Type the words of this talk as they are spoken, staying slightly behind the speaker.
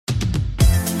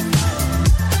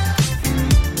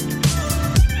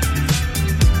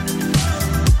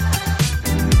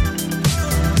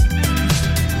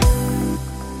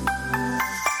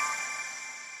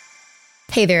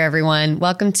Hey there, everyone.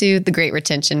 Welcome to The Great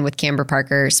Retention with Camber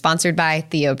Parker, sponsored by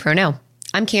TheoProKnow.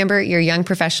 I'm Camber, your young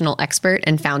professional expert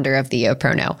and founder of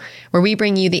TheoProKnow, where we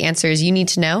bring you the answers you need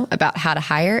to know about how to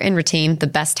hire and retain the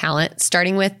best talent,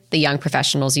 starting with the young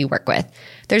professionals you work with.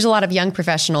 There's a lot of young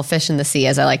professional fish in the sea,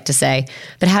 as I like to say,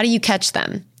 but how do you catch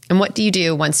them? And what do you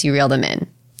do once you reel them in?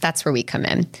 That's where we come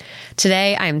in.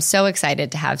 Today, I am so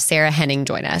excited to have Sarah Henning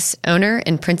join us, owner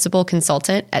and principal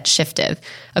consultant at Shiftive,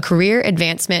 a career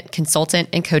advancement consultant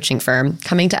and coaching firm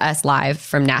coming to us live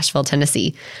from Nashville,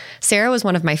 Tennessee. Sarah was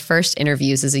one of my first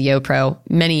interviews as a YoPro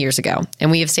many years ago,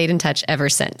 and we have stayed in touch ever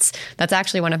since. That's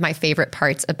actually one of my favorite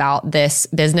parts about this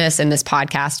business and this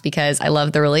podcast, because I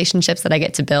love the relationships that I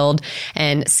get to build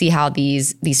and see how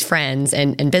these friends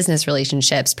and business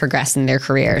relationships progress in their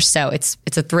careers. So it's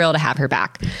a thrill to have her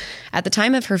back. At the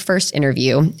time of her first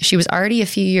interview, she was already a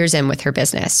few years in with her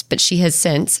business, but she has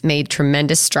since made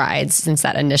tremendous strides since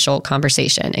that initial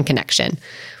conversation and connection.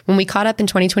 When we caught up in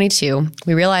 2022,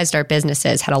 we realized our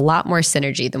businesses had a lot more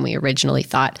synergy than we originally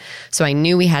thought. So I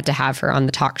knew we had to have her on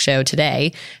the talk show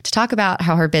today to talk about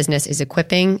how her business is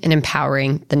equipping and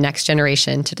empowering the next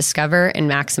generation to discover and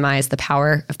maximize the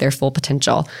power of their full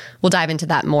potential. We'll dive into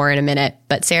that more in a minute.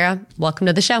 But Sarah, welcome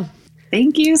to the show.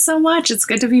 Thank you so much. It's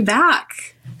good to be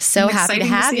back. So happy to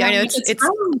have you. I know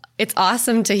it's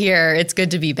awesome to hear. It's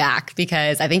good to be back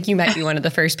because I think you might be one of the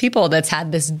first people that's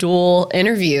had this dual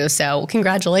interview. So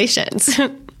congratulations.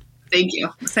 Thank you.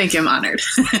 Thank you. I'm honored.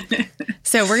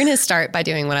 So we're going to start by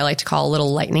doing what I like to call a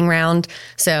little lightning round.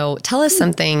 So tell us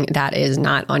something that is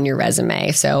not on your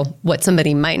resume. So what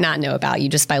somebody might not know about you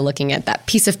just by looking at that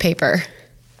piece of paper.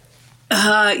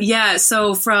 Yeah.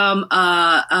 So from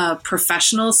a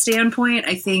professional standpoint,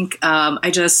 I think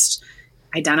I just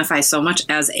identify so much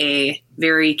as a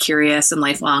very curious and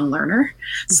lifelong learner.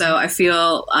 So I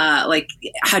feel like,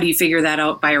 how do you figure that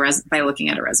out by looking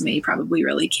at a resume? You probably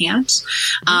really can't.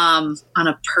 On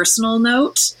a personal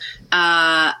note,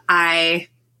 I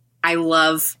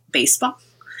love baseball.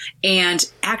 And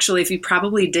actually, if you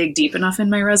probably dig deep enough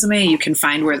in my resume, you can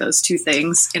find where those two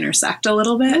things intersect a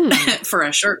little bit for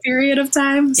a short period of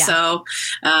time. Yeah. So,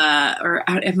 or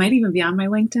it might even be on my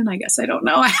LinkedIn. I guess I don't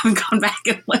know. I haven't gone back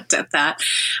and looked at that.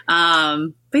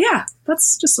 But yeah,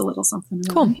 that's just a little something.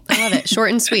 Really. Cool. I love it. Short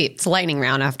and sweet. It's a lightning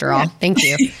round after all. Thank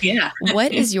you. Yeah.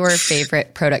 What is your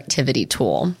favorite productivity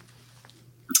tool?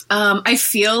 I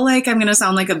feel like I'm going to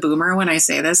sound like a boomer when I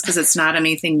say this because it's not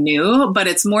anything new, but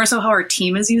it's more so how our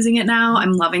team is using it now.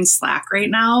 I'm loving Slack right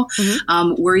now.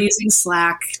 We're using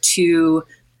Slack to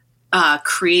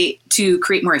create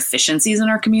more efficiencies in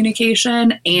our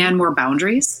communication and more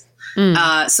boundaries.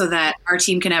 So that our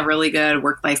team can have really good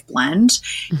work-life blend.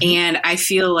 And I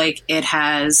feel like it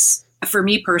has, for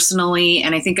me personally,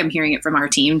 and I think I'm hearing it from our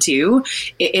team too,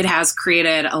 it has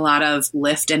created a lot of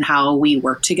lift in how we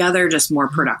work together just more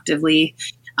productively,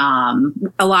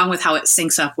 along with how it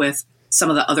syncs up with some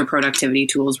of the other productivity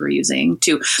tools we're using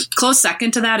too. Close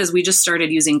second to that is we just started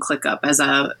using ClickUp as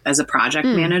a project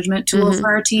management tool for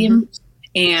our team.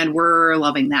 And we're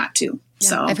loving that too. Yeah,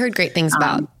 so I've heard great things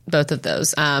about both of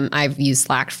those. I've used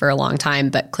Slack for a long time,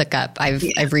 but ClickUp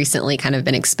I've recently kind of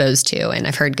been exposed to, and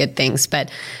I've heard good things. But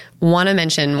want to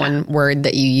mention one word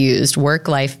that you used,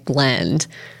 work-life blend.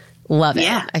 Love it.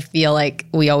 Yeah. I feel like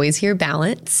we always hear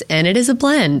balance, and it is a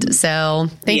blend. So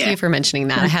thank you for mentioning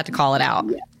that. I had to call it out.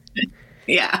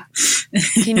 Yeah.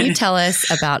 Can you tell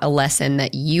us about a lesson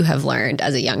that you have learned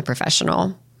as a young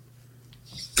professional?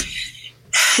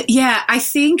 Yeah, I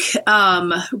think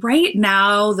right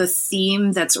now the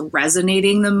theme that's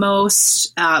resonating the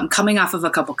most, coming off of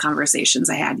a couple conversations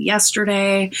I had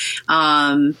yesterday,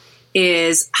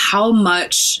 is how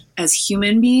much as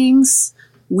human beings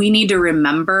we need to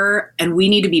remember, and we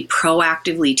need to be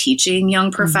proactively teaching young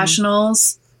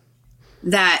professionals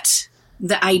that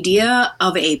the idea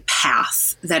of a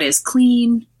path that is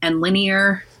clean and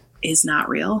linear is not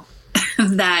real.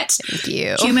 That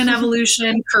human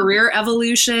evolution, career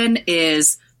evolution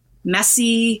is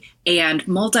messy and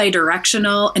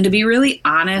multi-directional. And to be really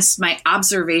honest, my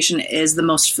observation is the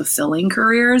most fulfilling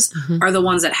careers are the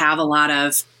ones that have a lot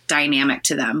of dynamic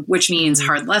to them, which means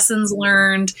hard lessons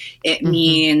learned. It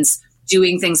means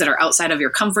doing things that are outside of your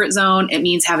comfort zone. It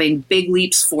means having big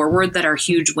leaps forward that are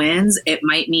huge wins. It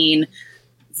might mean,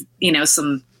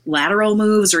 some lateral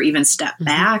moves or even step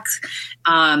back.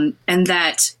 And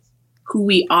that who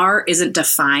we are isn't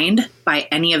defined by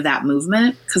any of that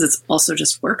movement, because it's also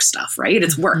just work stuff, right?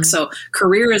 It's work. So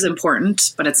career is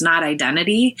important, but it's not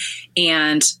identity.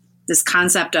 And this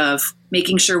concept of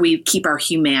making sure we keep our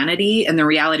humanity and the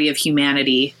reality of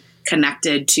humanity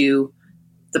connected to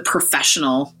the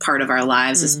professional part of our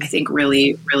lives is, I think,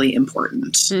 really, really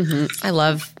important. I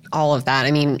love all of that.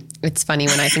 I mean, it's funny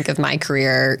when I think of my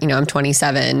career, I'm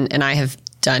 27 and I have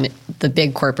done the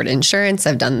big corporate insurance.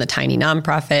 I've done the tiny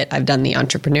nonprofit. I've done the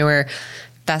entrepreneur.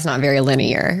 That's not very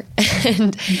linear.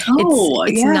 And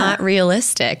it's not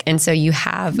realistic. And so you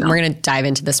have, and we're going to dive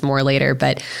into this more later,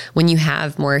 but when you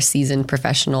have more seasoned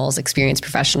professionals, experienced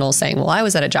professionals saying, well, I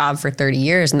was at a job for 30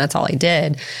 years and that's all I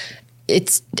did.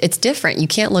 It's different. You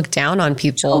can't look down on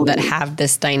people that have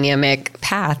this dynamic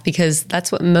path, because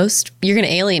that's what you're going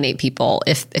to alienate people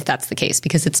if that's the case,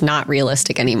 because it's not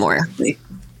realistic anymore. Exactly.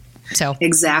 So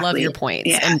exactly. Love your points.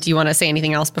 Yeah. And do you want to say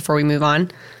anything else before we move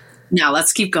on? No,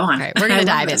 let's keep going. All right, we're going to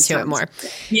dive into it more.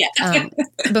 Yeah.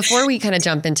 Before we kind of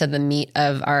jump into the meat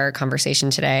of our conversation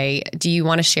today, do you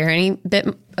want to share any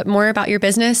bit more about your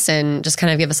business and just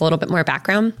kind of give us a little bit more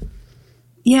background?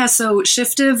 Yeah, so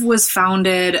Shiftive was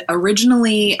founded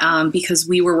originally because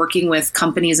we were working with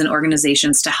companies and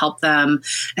organizations to help them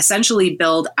essentially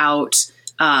build out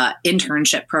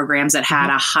internship programs that had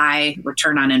a high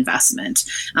return on investment,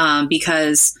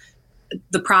 because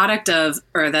the product of,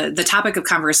 or the topic of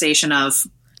conversation of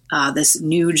this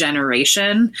new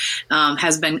generation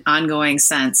has been ongoing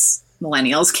since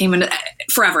millennials came into,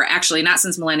 forever, actually, not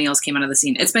since millennials came into the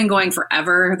scene. It's been going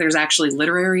forever. There's actually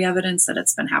literary evidence that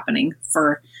it's been happening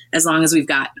for as long as we've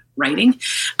got writing,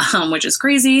 which is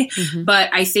crazy. But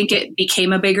I think it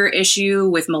became a bigger issue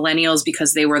with millennials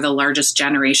because they were the largest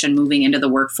generation moving into the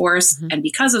workforce. And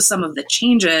because of some of the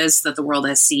changes that the world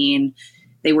has seen,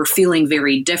 they were feeling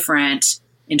very different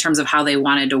in terms of how they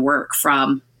wanted to work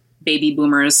from baby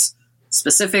boomers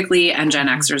specifically and Gen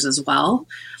Xers as well.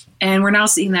 And we're now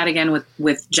seeing that again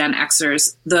with Gen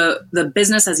Xers. The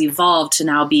business has evolved to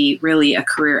now be really a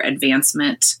career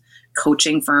advancement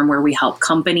coaching firm where we help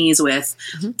companies with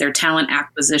their talent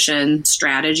acquisition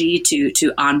strategy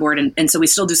to onboard. And so we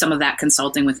still do some of that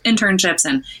consulting with internships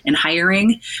and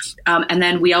hiring. And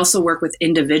then we also work with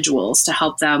individuals to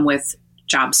help them with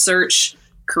job search,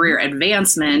 career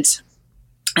advancement,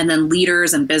 and then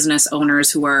leaders and business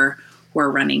owners who are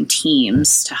running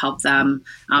teams to help them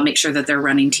make sure that they're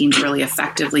running teams really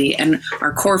effectively. And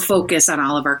our core focus on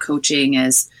all of our coaching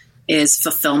is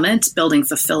fulfillment, building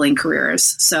fulfilling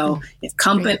careers. So if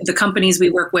the companies we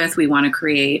work with, we want to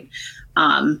create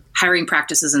hiring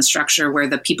practices and structure where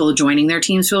the people joining their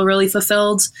teams feel really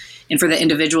fulfilled. And for the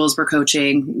individuals we're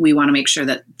coaching, we want to make sure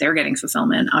that they're getting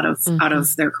fulfillment out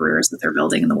of their careers that they're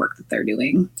building and the work that they're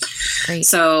doing. Great.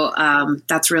 So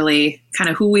that's really kind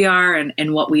of who we are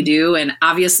and what we do. And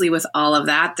obviously with all of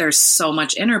that, there's so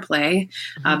much interplay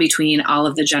between all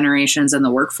of the generations in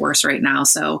the workforce right now.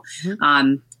 So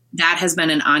that has been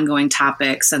an ongoing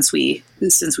topic since we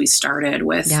started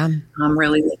with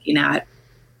really looking at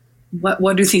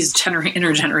what do these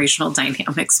intergenerational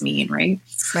dynamics mean, right?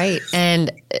 Right.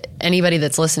 And anybody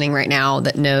that's listening right now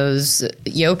that knows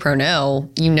YoPro,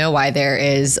 you know why there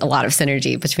is a lot of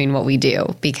synergy between what we do,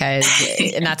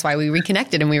 and that's why we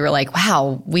reconnected and we were like,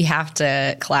 wow, we have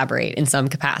to collaborate in some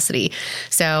capacity.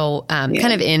 So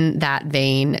kind of in that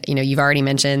vein, you've already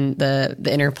mentioned the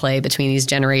interplay between these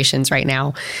generations right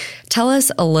now. Tell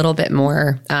us a little bit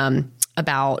more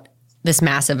about this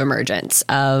massive emergence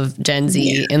of Gen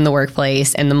Z in the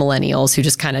workplace and the millennials who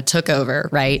just kind of took over,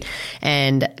 right?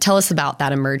 And tell us about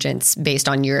that emergence based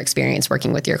on your experience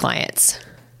working with your clients.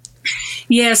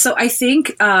 Yeah, so I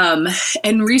think,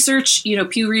 and research,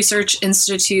 Pew Research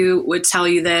Institute would tell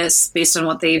you this based on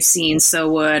what they've seen. So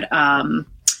would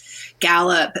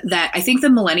Gallup, that I think the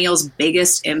millennials'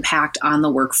 biggest impact on the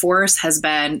workforce has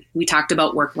been, we talked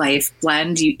about work-life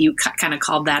blend. You kind of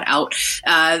called that out.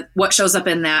 What shows up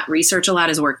in that research a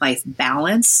lot is work-life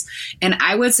balance. And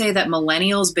I would say that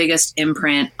millennials' biggest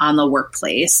imprint on the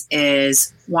workplace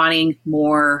is wanting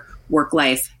more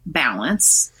work-life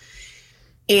balance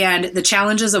and the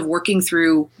challenges of working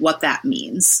through what that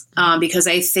means. Because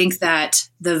I think that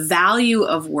the value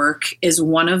of work is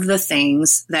one of the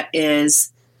things that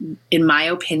is, in my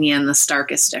opinion, the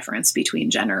starkest difference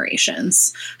between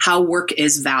generations. How work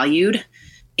is valued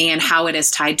and how it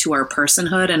is tied to our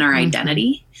personhood and our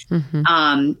identity.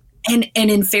 And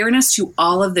in fairness to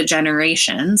all of the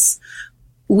generations,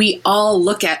 we all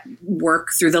look at work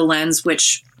through the lens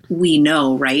which we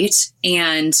know, right?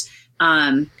 And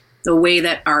the way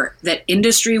that that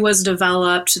industry was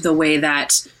developed, the way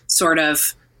that sort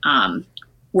of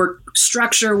work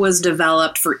structure was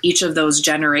developed for each of those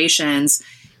generations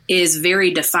is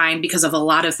very defined because of a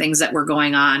lot of things that were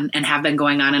going on and have been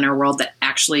going on in our world that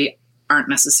actually aren't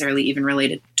necessarily even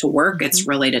related to work. It's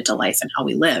related to life and how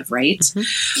we live, right?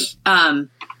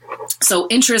 So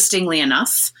interestingly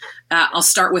enough, I'll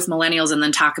start with millennials and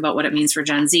then talk about what it means for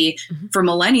Gen Z. Mm-hmm. For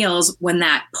millennials, when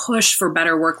that push for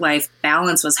better work-life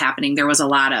balance was happening, there was a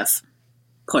lot of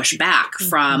pushback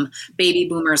from baby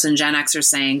boomers and Gen Xers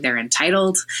saying they're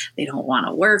entitled, they don't want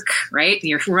to work, right?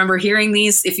 You remember hearing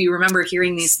these, if you remember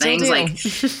hearing these Still things, do. like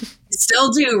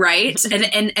still do, right?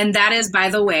 And that is, by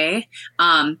the way,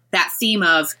 that theme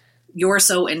of you're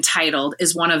so entitled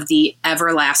is one of the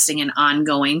everlasting and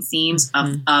ongoing themes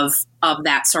of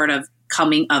that sort of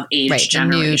coming of age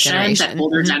generation that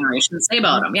older generations say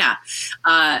about them. Yeah.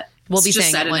 We'll be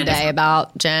saying it one day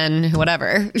about Gen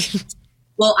whatever.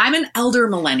 Well, I'm an elder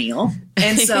millennial,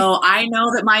 and so I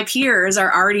know that my peers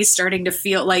are already starting to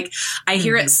feel like I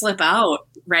hear it slip out,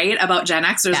 right, about Gen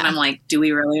Xers, and I'm like, do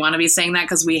we really want to be saying that?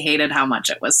 Because we hated how much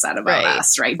it was said about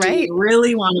us, right? Do we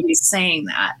really want to be saying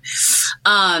that?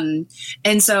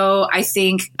 And so I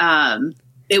think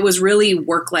it was really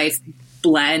work-life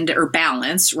blend or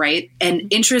balance, right?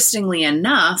 And interestingly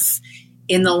enough,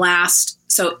 in the last,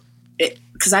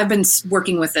 because I've been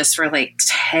working with this for like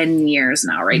 10 years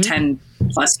now, right? 10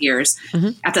 plus years.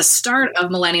 At the start of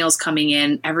millennials coming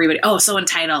in, everybody, so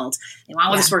entitled. They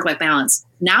want this work-life balance.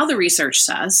 Now the research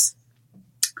says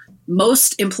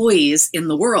most employees in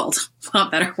the world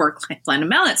want better work-life blend and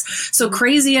balance. So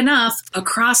crazy enough,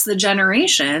 across the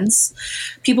generations,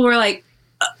 people were like,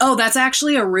 oh, that's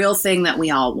actually a real thing that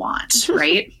we all want,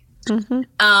 right?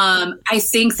 I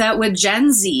think that with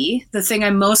Gen Z, the thing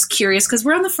I'm most curious, because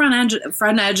we're on the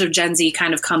front edge of Gen Z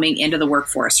kind of coming into the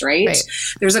workforce, right?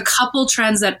 There's a couple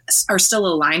trends that are still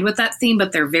aligned with that theme,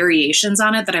 but they're variations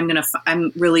on it that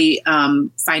I'm really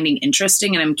finding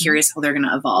interesting, and I'm curious how they're going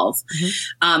to evolve.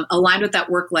 Aligned with that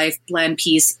work-life blend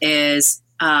piece is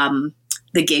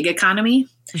the gig economy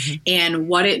and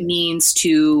what it means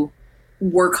to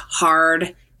work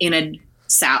hard in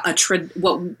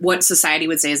what society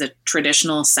would say is a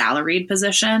traditional salaried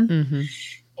position,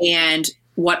 and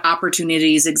what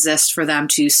opportunities exist for them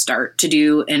to start to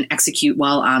do and execute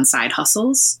well on side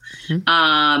hustles.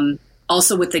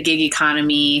 Also with the gig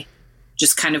economy,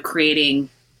 just kind of creating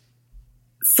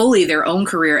fully their own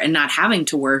career and not having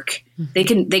to work. They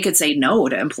could say no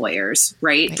to employers,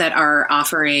 right? That are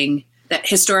offering, that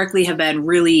historically have been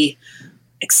really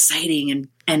exciting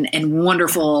and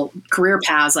wonderful career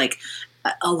paths, like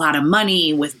a lot of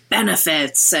money with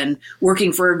benefits and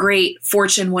working for a great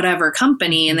Fortune whatever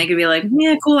company. And they could be like,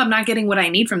 yeah, cool, I'm not getting what I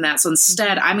need from that. So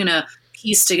instead, I'm going to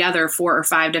piece together 4 or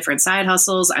 5 different side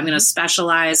hustles. I'm going to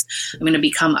specialize. I'm going to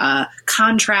become a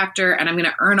contractor, and I'm going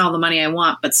to earn all the money I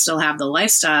want, but still have the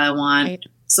lifestyle I want,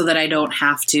 so that I don't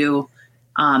have to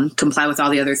comply with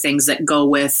all the other things that go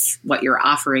with what you're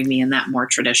offering me in that more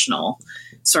traditional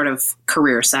sort of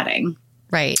career setting.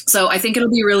 Right. So I think it'll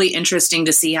be really interesting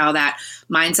to see how that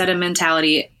mindset and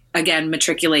mentality, again,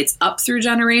 matriculates up through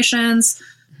generations,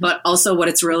 but also what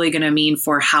it's really going to mean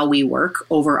for how we work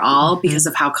overall because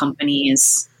of how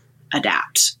companies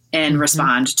adapt and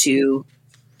respond to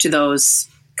those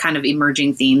kind of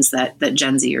emerging themes that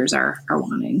Gen Zers are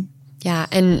wanting. Yeah.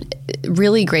 And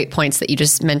really great points that you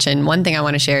just mentioned. One thing I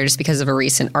want to share, just because of a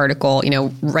recent article,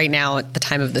 right now at the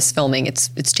time of this filming, it's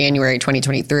January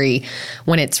 2023.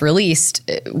 When it's released,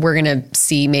 we're going to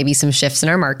see maybe some shifts in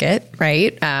our market,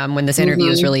 right? When this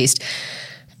interview is released.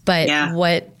 But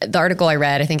what the article I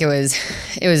read, I think it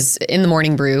was in the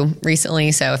Morning Brew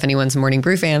recently. So if anyone's a Morning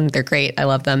Brew fan, they're great. I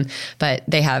love them. But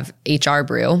they have HR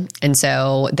Brew. And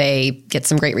so they get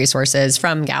some great resources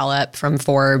from Gallup, from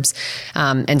Forbes,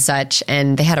 and such.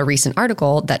 And they had a recent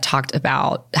article that talked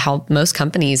about how most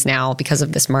companies now, because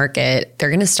of this market, they're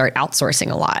going to start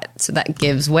outsourcing a lot. So that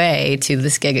gives way to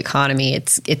this gig economy.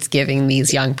 It's giving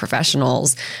these young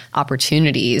professionals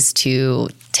opportunities to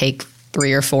take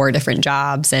 3 or 4 different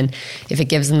jobs. And if it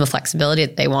gives them the flexibility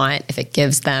that they want, if it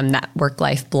gives them that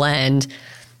work-life blend,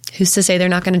 who's to say they're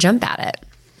not going to jump at it?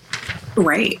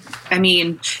 Right. I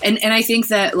mean, and I think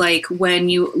that like when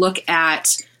you look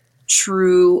at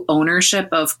true ownership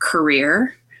of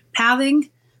career pathing,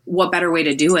 what better way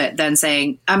to do it than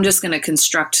saying, I'm just going to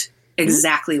construct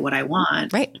exactly what I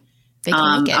want. Right. They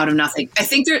can make it out of nothing. I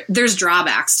think there's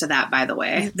drawbacks to that, by the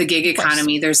way. The gig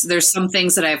economy, there's some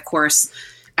things that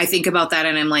I think about that,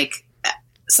 and I'm like,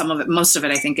 most of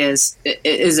it, I think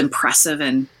is impressive,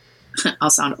 and I'll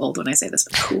sound old when I say this,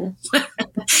 but cool.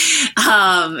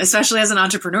 Especially as an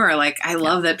entrepreneur, like I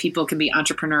love that people can be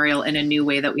entrepreneurial in a new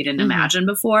way that we didn't imagine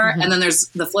before. And then there's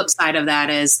the flip side of that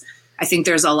is I think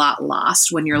there's a lot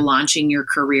lost when you're launching your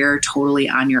career totally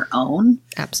on your own.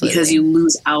 Absolutely. Because you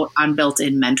lose out on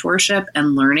built-in mentorship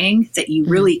and learning that you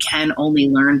really can only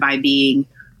learn by being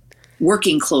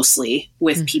working closely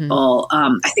with people.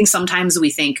 I think sometimes we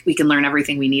think we can learn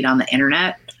everything we need on the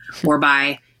internet or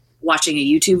by watching a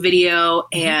YouTube video.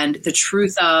 And the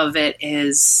truth of it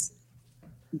is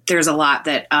there's a lot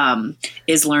that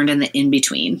is learned in the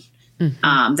in-between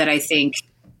that I think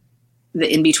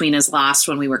the in-between is lost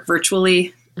when we work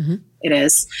virtually. It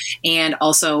is. And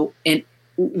also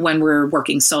when we're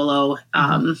working solo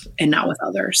and not with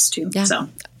others too. Yeah. So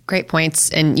great points.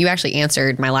 And you actually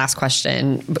answered my last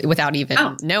question without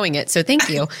even knowing it. So thank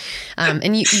you.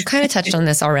 And you kind of touched on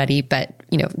this already, but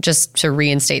just to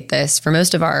reinstate this, for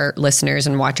most of our listeners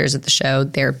and watchers of the show,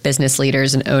 they're business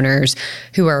leaders and owners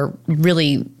who are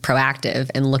really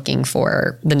proactive and looking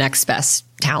for the next best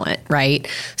talent, right?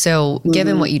 So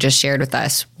given what you just shared with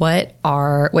us, what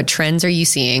trends are you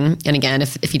seeing? And again,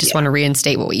 if you just want to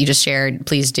reinstate what you just shared,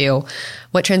 please do.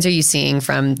 What trends are you seeing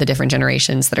from the different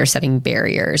generations that are setting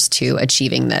barriers to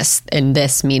achieving this? And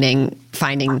this meaning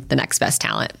finding the next best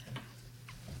talent.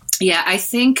 Yeah, I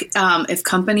think if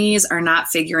companies are not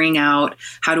figuring out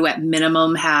how to at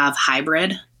minimum have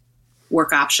hybrid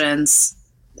work options,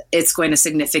 it's going to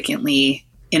significantly,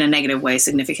 in a negative way,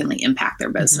 significantly impact their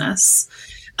business.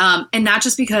 And not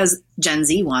just because Gen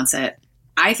Z wants it.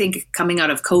 I think coming out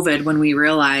of COVID, when we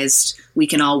realized we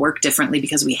can all work differently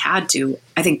because we had to,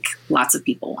 I think lots of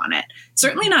people want it.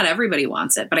 Certainly not everybody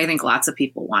wants it, but I think lots of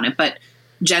people want it. But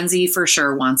Gen Z for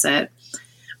sure wants it.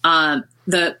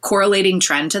 The correlating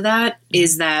trend to that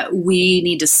is that we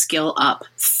need to skill up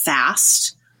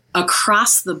fast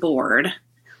across the board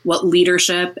what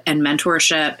leadership and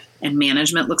mentorship and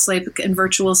management looks like in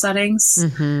virtual settings.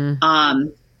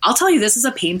 I'll tell you, this is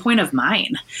a pain point of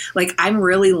mine. Like, I'm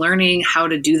really learning how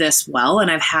to do this well.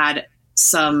 And I've had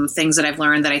some things that I've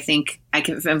learned that I think I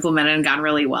can have implemented and gone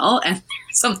really well. And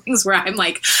there's some things where I'm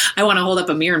like, I want to hold up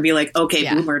a mirror and be like, okay,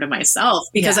 boomer to myself,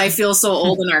 because I feel so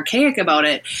old and archaic about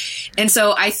it. And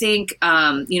so I think,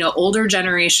 older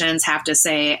generations have to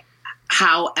say,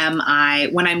 how am I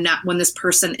when this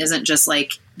person isn't just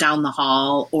like down the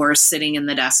hall or sitting in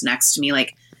the desk next to me,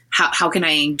 like, how can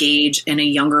I engage in a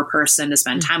younger person to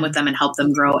spend time with them and help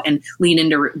them grow and lean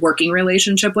into working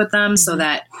relationship with them so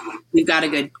that we've got a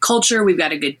good culture, we've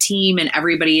got a good team, and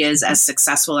everybody is as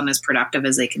successful and as productive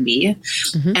as they can be.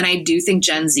 And I do think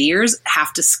Gen Zers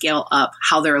have to scale up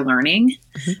how they're learning.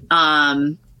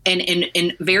 And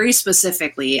very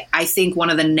specifically, I think one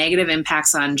of the negative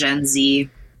impacts on Gen Z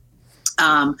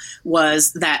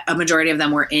was that a majority of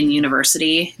them were in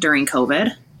university during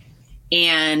COVID,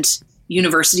 and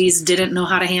universities didn't know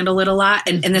how to handle it a lot.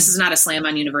 And this is not a slam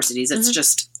on universities. It's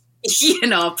just,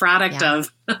 a product of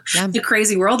the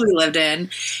crazy world we lived in.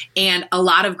 And a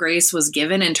lot of grace was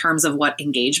given in terms of what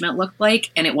engagement looked like,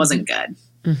 and it wasn't good.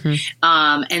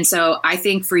 And so I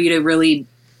think for you to really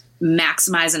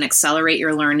maximize and accelerate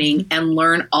your learning and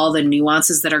learn all the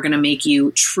nuances that are going to make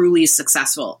you truly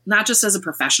successful, not just as a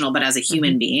professional, but as a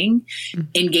human being,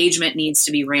 engagement needs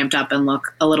to be ramped up and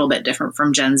look a little bit different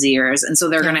from Gen Zers. And so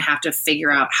they're going to have to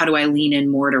figure out, how do I lean in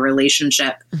more to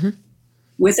relationship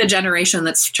with a generation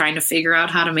that's trying to figure out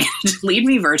how to manage, lead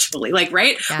me virtually, like,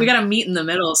 right. We got to meet in the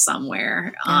middle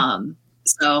somewhere.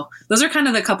 So those are kind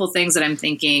of the couple things that I'm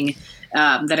thinking,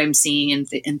 that I'm seeing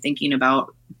and thinking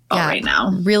about right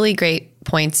now. Really great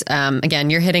points. Again,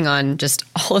 you're hitting on just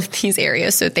all of these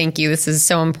areas. So thank you. This is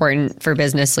so important for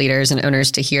business leaders and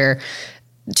owners to hear.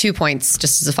 2 points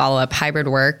just as a follow-up: hybrid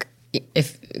work.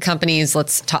 If companies,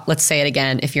 let's say it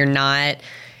again, if you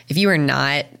are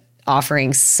not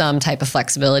offering some type of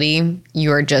flexibility,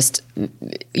 most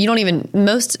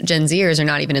Gen Zers are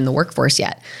not even in the workforce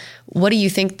yet. What do you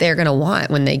think they're going to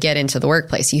want when they get into the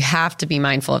workplace? You have to be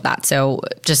mindful of that. So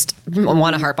just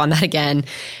want to harp on that again.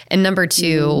 And number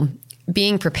 2,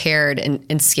 being prepared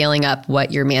and scaling up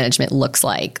what your management looks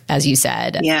like, as you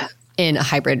said, in a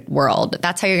hybrid world.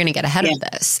 That's how you're going to get ahead of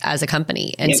this as a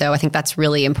company. And so I think that's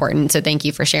really important. So thank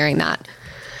you for sharing that.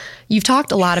 You've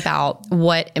talked a lot about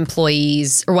what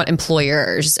employees or what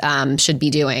employers should be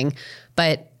doing,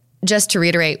 but just to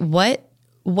reiterate, what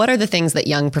are the things that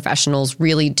young professionals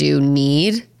really do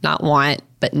need, not want,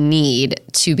 but need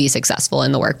to be successful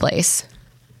in the workplace?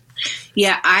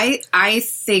 Yeah, I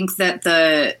think that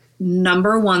the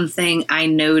number one thing I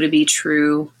know to be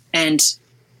true, and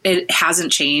it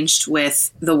hasn't changed with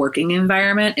the working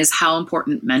environment, is how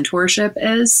important mentorship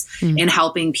is in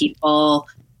helping people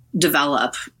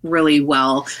develop really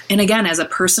well. And again, as a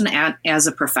person, as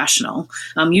a professional,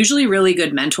 usually really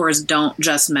good mentors don't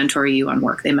just mentor you on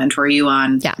work. They mentor you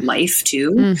on life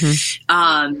too.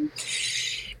 And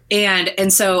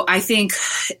so I think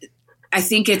I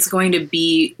think it's going to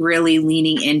be really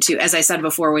leaning into, as I said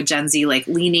before with Gen Z, like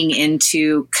leaning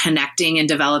into connecting and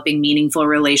developing meaningful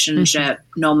relationship,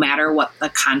 no matter what the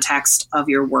context of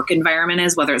your work environment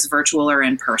is, whether it's virtual or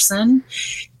in person,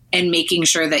 and making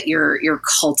sure that you're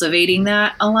cultivating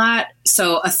that a lot.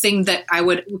 So a thing that I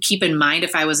would keep in mind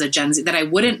if I was a Gen Z that I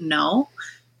wouldn't know,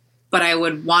 but I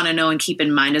would want to know and keep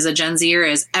in mind as a Gen Zer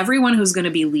is everyone who's going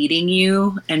to be leading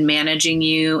you and managing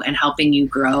you and helping you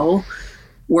grow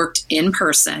worked in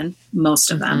person, most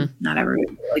of them, not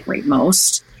everyone, like right,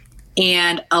 most.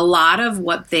 And a lot of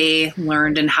what they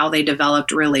learned and how they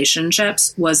developed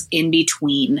relationships was in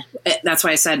between. That's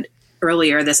why I said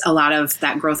earlier, a lot of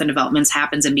that growth and development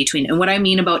happens in between. And what I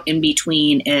mean about in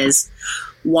between is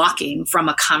walking from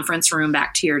a conference room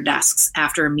back to your desks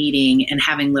after a meeting and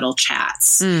having little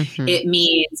chats. It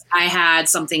means I had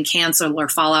something cancel or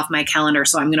fall off my calendar,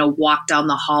 so I'm going to walk down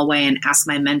the hallway and ask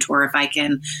my mentor if I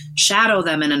can shadow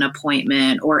them in an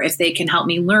appointment or if they can help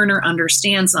me learn or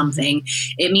understand something.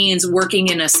 It means working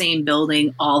in a same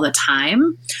building all the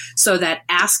time so that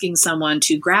asking someone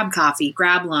to grab coffee,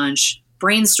 grab lunch,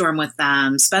 brainstorm with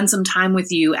them, spend some time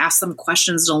with you, ask them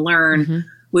questions to learn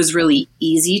was really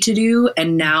easy to do.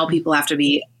 And now people have to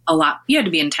be you had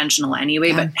to be intentional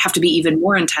anyway, but have to be even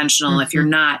more intentional if you're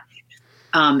not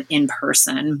in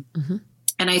person.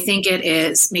 And I think it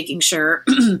is making sure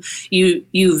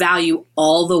you value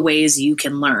all the ways you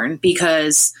can learn,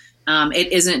 because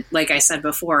it isn't, like I said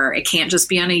before, it can't just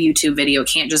be on a YouTube video. It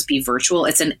can't just be virtual.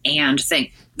 It's an and thing.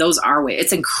 Those are ways.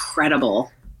 It's incredible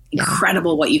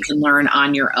what you can learn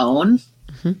on your own.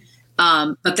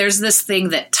 But there's this thing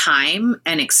that time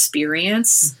and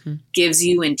experience gives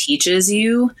you and teaches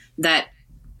you that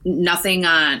nothing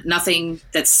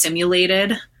that's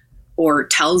simulated or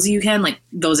tells you can, like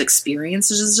those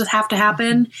experiences just have to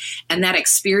happen. And that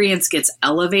experience gets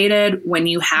elevated when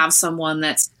you have someone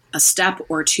that's a step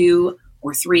or two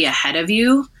or three ahead of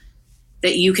you,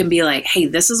 that you can be like, hey,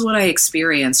 this is what I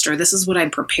experienced, or this is what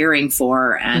I'm preparing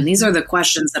for. And these are the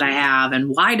questions that I have. And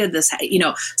why did this,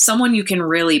 someone you can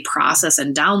really process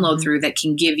and download through that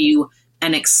can give you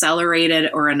an accelerated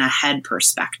or an ahead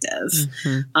perspective.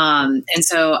 And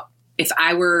so if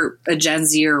I were a Gen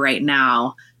Zer right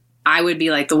now, I would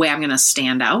be like, the way I'm going to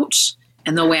stand out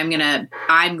and the way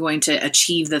I'm going to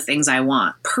achieve the things I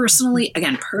want personally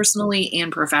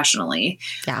and professionally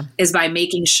is by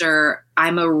making sure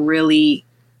I'm a really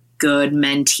good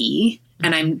mentee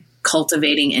and I'm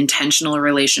cultivating intentional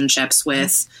relationships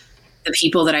with the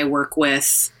people that I work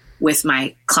with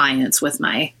my clients, with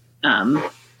my,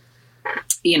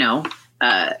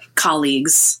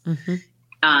 colleagues,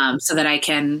 so that I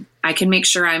can make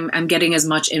sure I'm getting as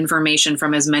much information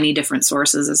from as many different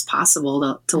sources as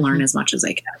possible to learn as much as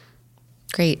I can.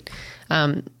 Great.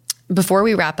 Before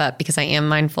we wrap up, because I am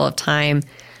mindful of time,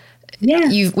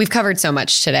 we've covered so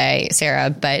much today,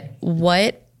 Sarah, but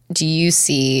what do you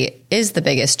see is the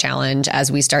biggest challenge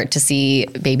as we start to see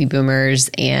baby boomers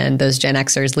and those Gen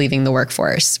Xers leaving the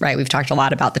workforce, right? We've talked a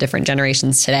lot about the different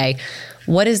generations today.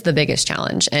 What is the biggest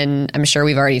challenge? And I'm sure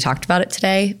we've already talked about it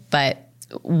today, but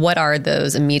what are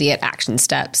those immediate action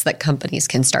steps that companies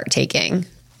can start taking?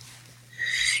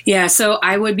 Yeah, so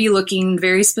I would be looking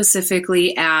very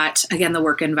specifically at, again, the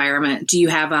work environment. Do you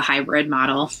have a hybrid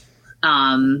model?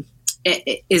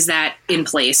 Is that in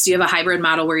place? Do you have a hybrid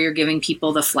model where you're giving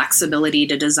people the flexibility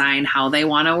to design how they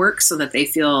want to work so that they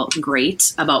feel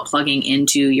great about plugging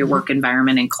into your work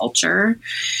environment and culture?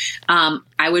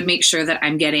 I would make sure that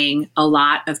I'm getting a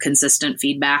lot of consistent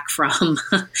feedback from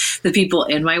the people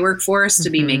in my workforce to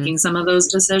be making some of those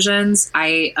decisions.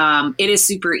 It is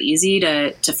super easy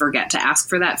to forget to ask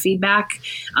for that feedback.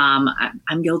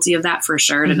 I'm guilty of that for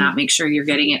sure, to not make sure you're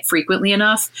getting it frequently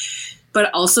enough. But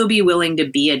also be willing to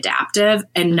be adaptive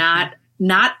and not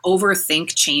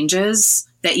overthink changes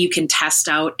that you can test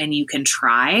out and you can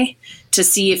try to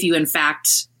see if you, in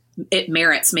fact, it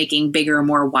merits making bigger,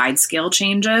 more wide scale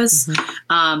changes.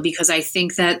 Because I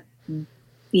think that,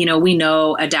 we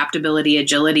know adaptability,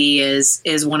 agility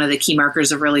is one of the key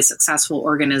markers of really successful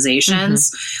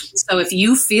organizations. So if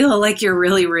you feel like you're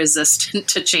really resistant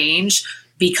to change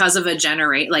because of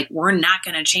we're not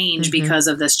going to change because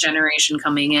of this generation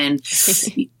coming in,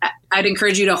 I'd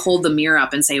encourage you to hold the mirror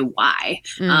up and say why.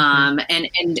 And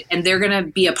they're going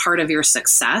to be a part of your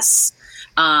success,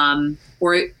 or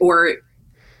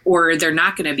they're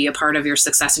not going to be a part of your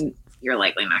success, and you're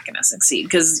likely not going to succeed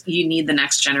because you need the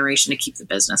next generation to keep the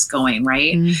business going,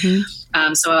 right?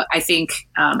 So I think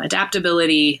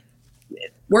adaptability,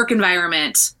 work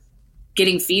environment,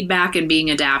 getting feedback and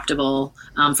being adaptable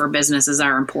for businesses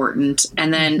are important.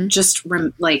 And then just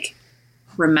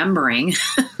remembering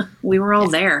we were all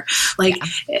there.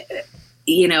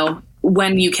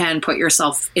 when you can put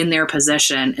yourself in their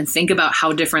position and think about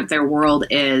how different their world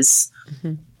is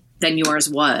than yours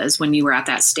was when you were at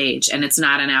that stage. And it's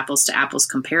not an apples to apples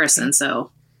comparison.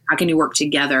 So how can you work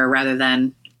together rather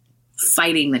than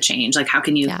fighting the change? Like, how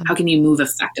can you move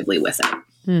effectively with it?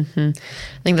 I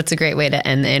think that's a great way to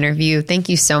end the interview. Thank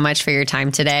you so much for your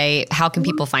time today. How can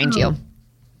people find you?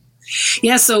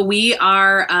 Yeah, so we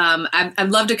are, I'd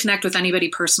love to connect with anybody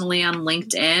personally on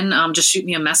LinkedIn. Just shoot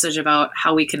me a message about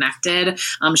how we connected.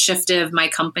 Shiftive, my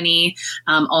company,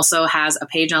 also has a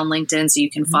page on LinkedIn, so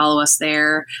you can follow us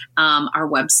there. Our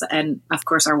website, and of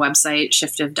course our website,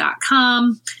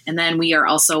 shiftive.com. And then we are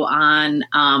also on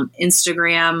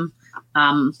Instagram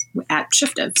at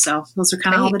Shiftive. So those are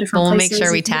kind of all the different places. We'll make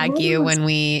sure we tag you when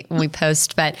we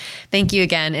post. But thank you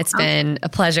again. It's been a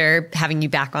pleasure having you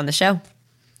back on the show.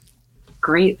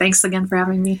 Great. Thanks again for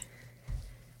having me.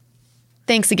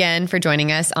 Thanks again for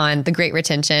joining us on The Great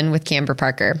Retention with Camber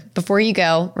Parker. Before you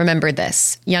go, remember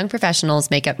this. Young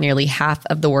professionals make up nearly half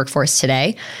of the workforce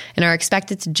today and are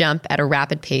expected to jump at a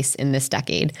rapid pace in this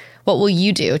decade. What will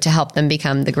you do to help them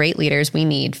become the great leaders we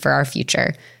need for our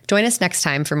future? Join us next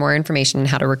time for more information on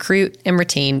how to recruit and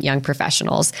retain young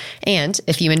professionals. And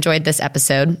if you enjoyed this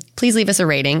episode, please leave us a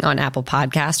rating on Apple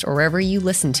Podcasts or wherever you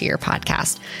listen to your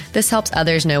podcast. This helps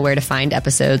others know where to find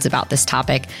episodes about this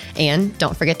topic. And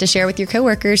don't forget to share with your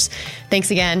coworkers.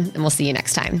 Thanks again, and we'll see you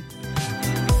next time.